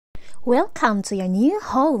Welcome to your new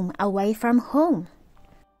home away from home.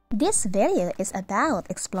 This video is about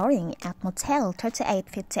exploring at Motel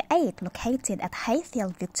 3858 located at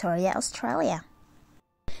Heyfield, Victoria, Australia.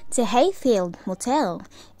 The Heyfield Motel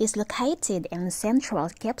is located in central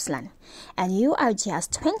Gippsland and you are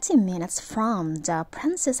just 20 minutes from the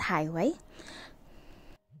Princess Highway.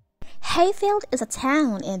 Heyfield is a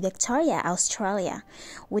town in Victoria, Australia,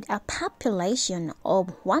 with a population of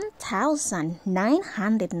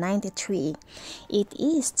 1,993. It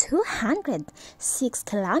is 206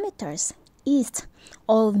 kilometers east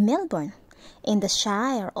of Melbourne, in the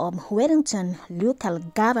Shire of Wellington local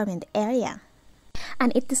government area.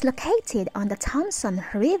 And it is located on the Thomson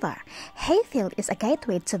River. Heyfield is a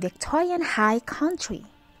gateway to Victorian High Country.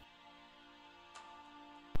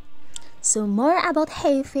 So more about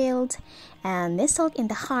Heyfield. And nestled in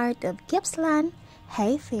the heart of Gippsland,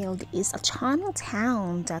 Heyfield is a charming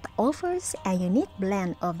town that offers a unique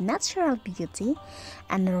blend of natural beauty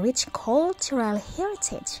and rich cultural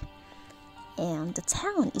heritage. And the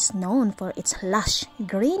town is known for its lush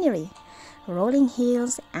greenery, rolling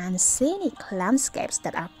hills, and scenic landscapes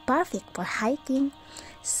that are perfect for hiking,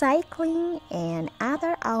 cycling, and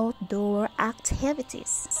other outdoor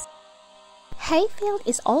activities. Heyfield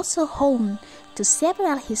is also home to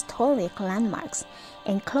several historic landmarks,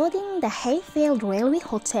 including the Heyfield Railway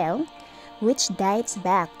Hotel, which dates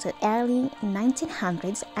back to early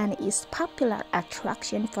 1900s and is a popular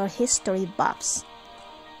attraction for history buffs.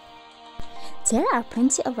 There are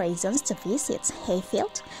plenty of reasons to visit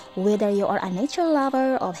Heyfield, whether you are a nature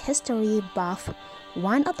lover or history buff.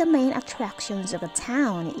 One of the main attractions of the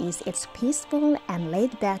town is its peaceful and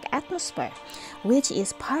laid-back atmosphere, which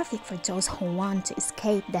is perfect for those who want to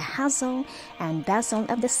escape the hustle and bustle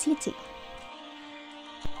of the city.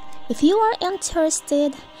 If you are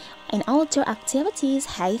interested in outdoor activities,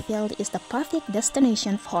 Heyfield is the perfect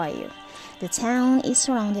destination for you. The town is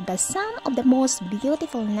surrounded by some of the most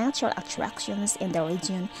beautiful natural attractions in the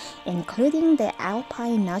region, including the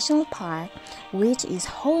Alpine National Park, which is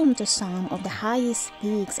home to some of the highest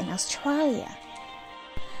peaks in Australia.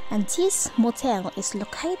 And this motel is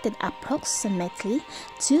located approximately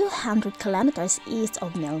 200 kilometers east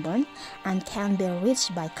of Melbourne and can be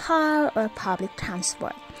reached by car or public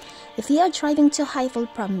transport. If you are driving to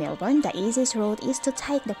Heyfield from Melbourne, the easiest route is to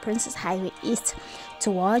take the Princess Highway east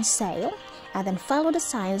towards Sale and then follow the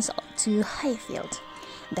signs to Heyfield.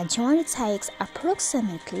 The journey takes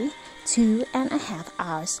approximately 2.5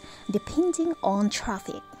 hours, depending on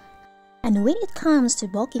traffic. And when it comes to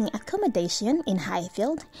booking accommodation in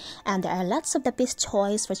Heyfield, and there are lots of the best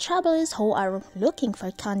choice for travelers who are looking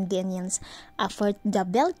for convenience,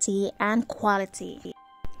 affordability, and quality.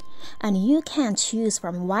 And you can choose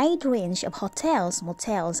from a wide range of hotels,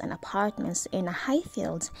 motels, and apartments in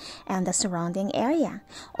Heyfield and the surrounding area,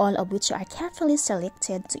 all of which are carefully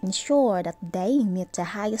selected to ensure that they meet the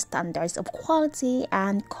highest standards of quality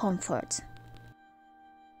and comfort.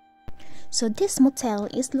 So this motel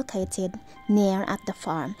is located near at the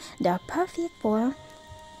farm. They are perfect for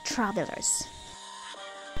travelers.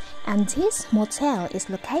 And this motel is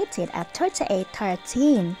located at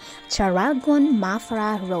 3813 Tarragon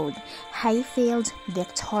Mafra Road, Heyfield,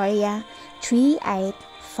 Victoria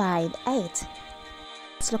 3858.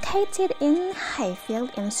 It's located in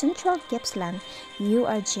Heyfield in central Gippsland. You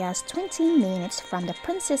are just 20 minutes from the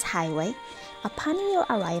Princess Highway. Upon your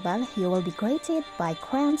arrival, you will be greeted by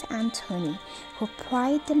Grant and Tony, who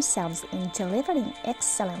pride themselves in delivering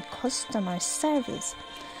excellent customer service.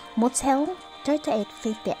 Motel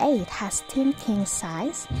 3858 has 10 king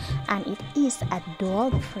size and it is a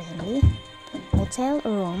dog-friendly motel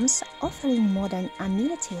rooms offering modern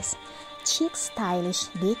amenities, chic stylish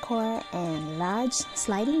decor, and large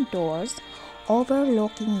sliding doors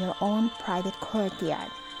overlooking your own private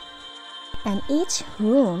courtyard. And each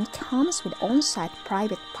room comes with on-site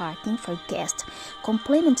private parking for guests,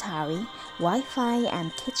 complimentary Wi-Fi,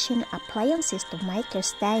 and kitchen appliances to make your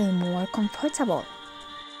stay more comfortable.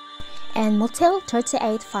 And Motel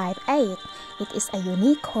 3858, it is a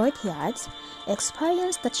unique courtyard.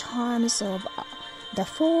 Experience the charms of the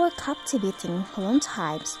 4 captivating room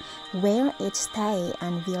types, where each stay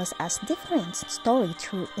unveils a different story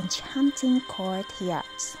through enchanting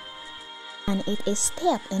courtyards. And it is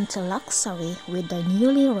stepped into luxury with the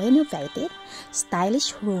newly renovated,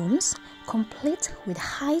 stylish rooms, complete with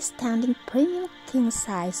high-standing premium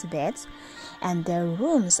king-size beds, and their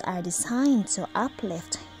rooms are designed to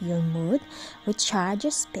uplift your mood, recharge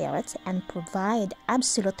your spirits, and provide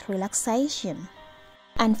absolute relaxation.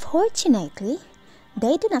 Unfortunately,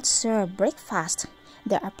 they do not serve breakfast.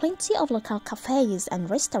 There are plenty of local cafes and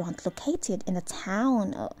restaurants located in the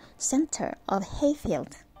town center of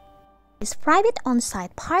Heyfield. is private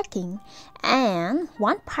on-site parking and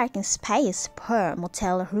one parking space per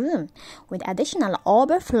motel room with additional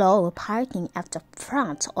overflow parking at the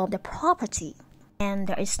front of the property. And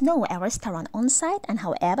there is no restaurant on site, and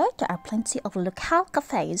however, there are plenty of local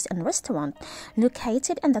cafes and restaurants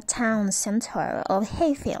located in the town center of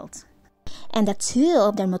Heyfield. And the two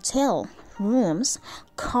of the motel rooms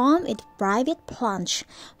come with private plunge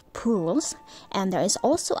pools, and there is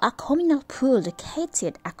also a communal pool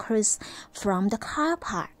located across from the car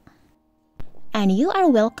park. And you are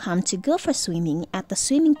welcome to go for swimming at the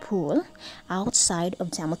swimming pool outside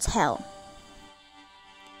of the motel.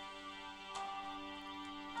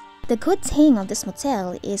 The good thing of this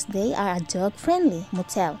motel is they are a dog-friendly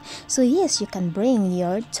motel. So yes, you can bring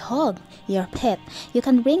your dog, your pet. You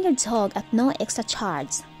can bring your dog at no extra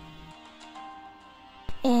charge.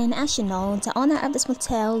 And as you know, the owner of this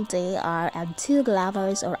motel, they are dog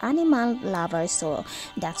lovers or animal lovers. So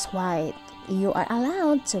that's why you are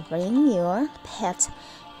allowed to bring your pet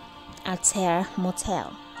at their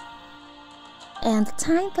motel. And the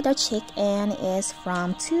time for the check-in is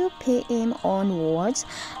from 2 p.m. onwards,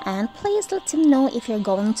 and please let them know if you're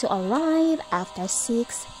going to arrive after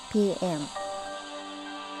 6 p.m.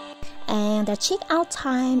 And the check-out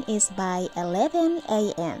time is by 11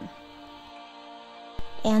 a.m.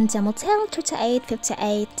 And the Motel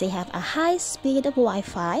 3858, they have a high speed of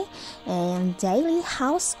Wi-Fi and daily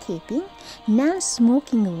housekeeping,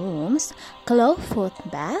 non-smoking rooms,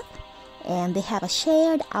 clawfoot bath, and they have a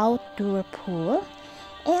shared outdoor pool,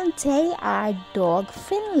 and they are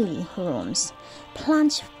dog-friendly rooms,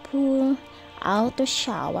 plunge pool, outdoor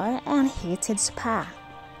shower, and heated spa.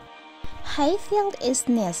 Heyfield is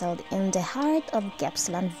nestled in the heart of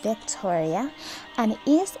Gippsland, Victoria, and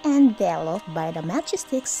is enveloped by the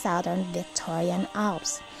majestic southern Victorian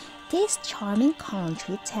Alps. This charming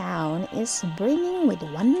country town is brimming with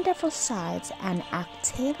wonderful sights and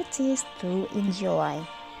activities to enjoy.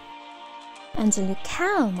 And the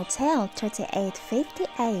local Motel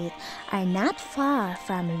 3858 are not far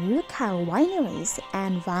from local wineries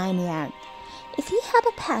and vineyards. If you have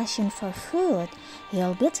a passion for food,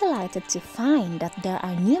 you'll be delighted to find that there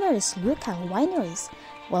are numerous local wineries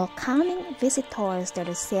welcoming visitors to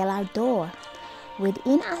the cellar door.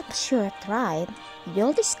 Within a short ride,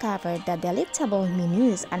 you'll discover the delectable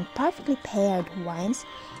menus and perfectly paired wines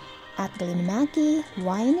at Glenmaggie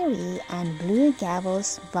Winery and Blue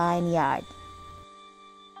Gables Vineyard.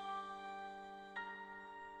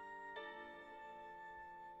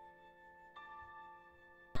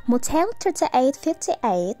 Motel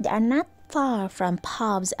 3858, they are not far from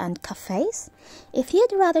pubs and cafes. If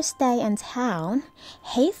you'd rather stay in town,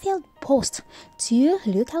 Heyfield boasts 2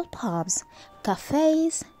 local pubs,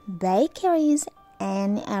 cafes, bakeries,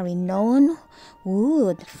 and a renowned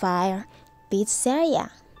wood-fire pizzeria.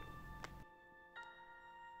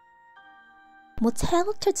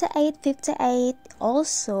 Motel 3858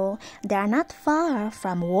 also, they are not far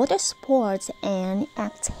from water sports and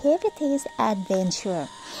activities adventure.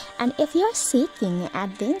 And if you're seeking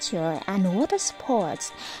adventure and water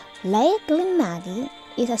sports, Lake Glenmaggie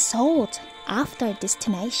is a sought-after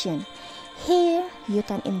destination. Here, you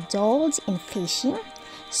can indulge in fishing,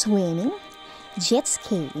 swimming, jet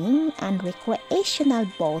skiing, and recreational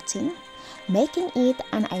boating, making it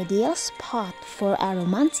an ideal spot for a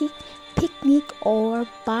romantic picnic or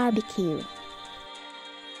barbecue.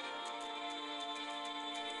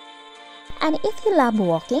 And if you love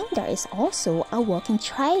walking, there is also a walking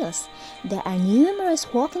trails. There are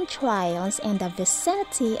numerous walking trails in the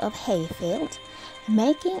vicinity of Heyfield,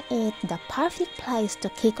 making it the perfect place to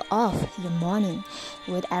kick off your morning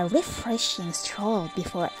with a refreshing stroll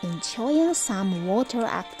before enjoying some water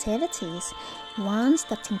activities once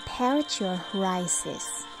the temperature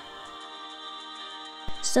rises.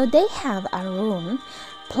 So they have a room,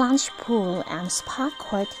 plunge pool, and spa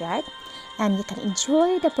courtyard, and you can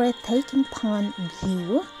enjoy the breathtaking pond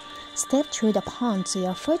view. Step through the pond to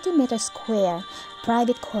your 40-meter square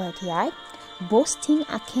private courtyard, boasting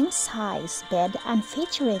a king-size bed and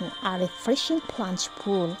featuring a refreshing plunge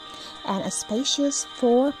pool and a spacious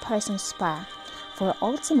 4-person spa for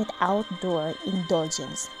ultimate outdoor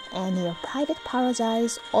indulgence, and your private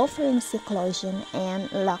paradise offering seclusion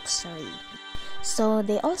and luxury. So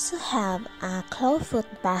they also have a clawfoot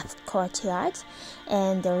bath courtyard,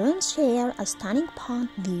 and the rooms share a stunning pond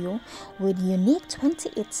view with unique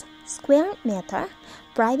 28 square meter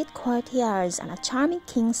private courtyards and a charming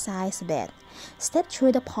king-size bed. Step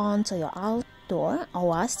through the pond to your outdoor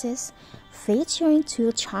oasis, featuring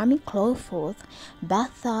 2 charming clawfoot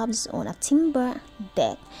bathtubs on a timber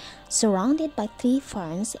deck surrounded by tree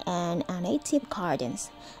ferns and native gardens.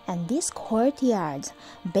 And this courtyard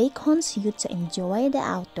beckons you to enjoy the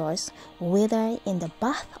outdoors, whether in the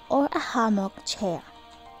bath or a hammock chair.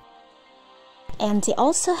 And they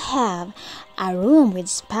also have a room with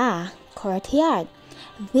spa courtyard.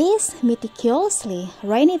 These meticulously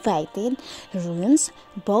renovated rooms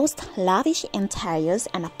boast lavish interiors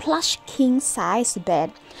and a plush king-size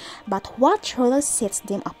bed, but what truly sets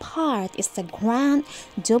them apart is the grand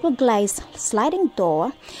double-glazed sliding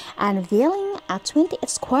door, unveiling a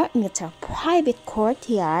 28-square-meter private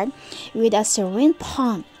courtyard with a serene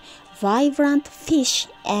pond, vibrant fish,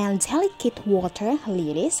 and delicate water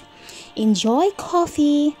lilies. Enjoy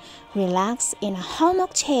coffee, relax in a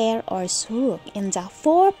hammock chair, or soak in the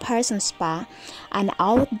 4-person spa. An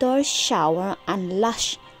outdoor shower and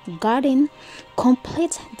lush garden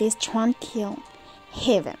complete this tranquil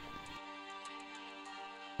haven.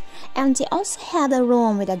 And they also have a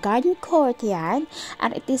room with a garden courtyard,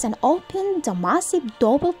 and it is an open, massive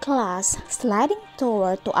double-glass sliding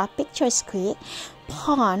door to a picturesque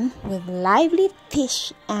pond with lively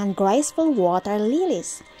fish and graceful water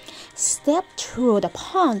lilies. Step through the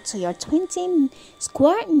pond to your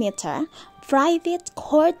 20-square-meter private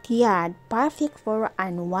courtyard, perfect for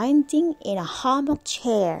unwinding in a hammock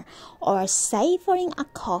chair or savoring a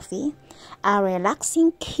coffee. A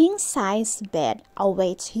relaxing king-size bed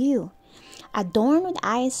awaits you, adorned with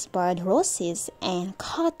iceberg roses and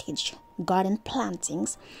cottage garden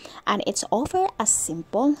plantings, and it's offers a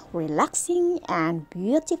simple, relaxing, and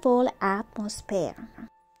beautiful atmosphere.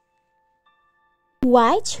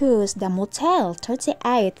 Why choose the Motel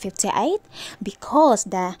 3858? Because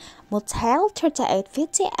the Motel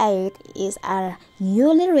 3858 is a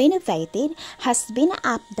newly renovated, has been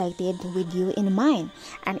updated with you in mind,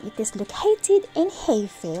 and it is located in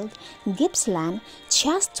Heyfield, Gippsland,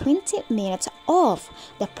 just 20 minutes off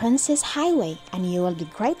the Princess Highway, and you will be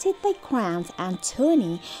greeted by Grant and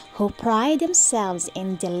Tony, who pride themselves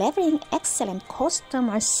in delivering excellent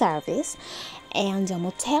customer service. And the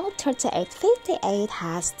Motel 3858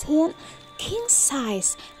 has 10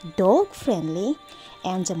 king-size, dog-friendly,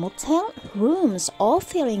 and the motel rooms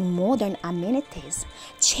offering modern amenities,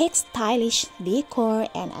 chic stylish decor,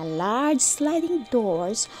 and a large sliding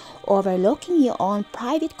doors overlooking your own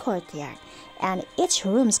private courtyard. And each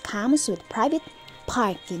room comes with private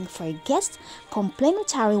parking for guests,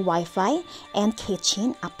 complimentary Wi-Fi, and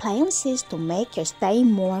kitchen appliances to make your stay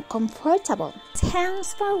more comfortable.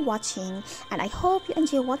 Thanks for watching, and I hope you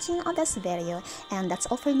enjoy watching on this video. And that's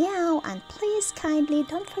all for now, and please kindly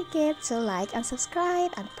don't forget to like and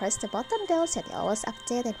subscribe and press the button bell so you're always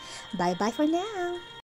updated. Bye bye for now.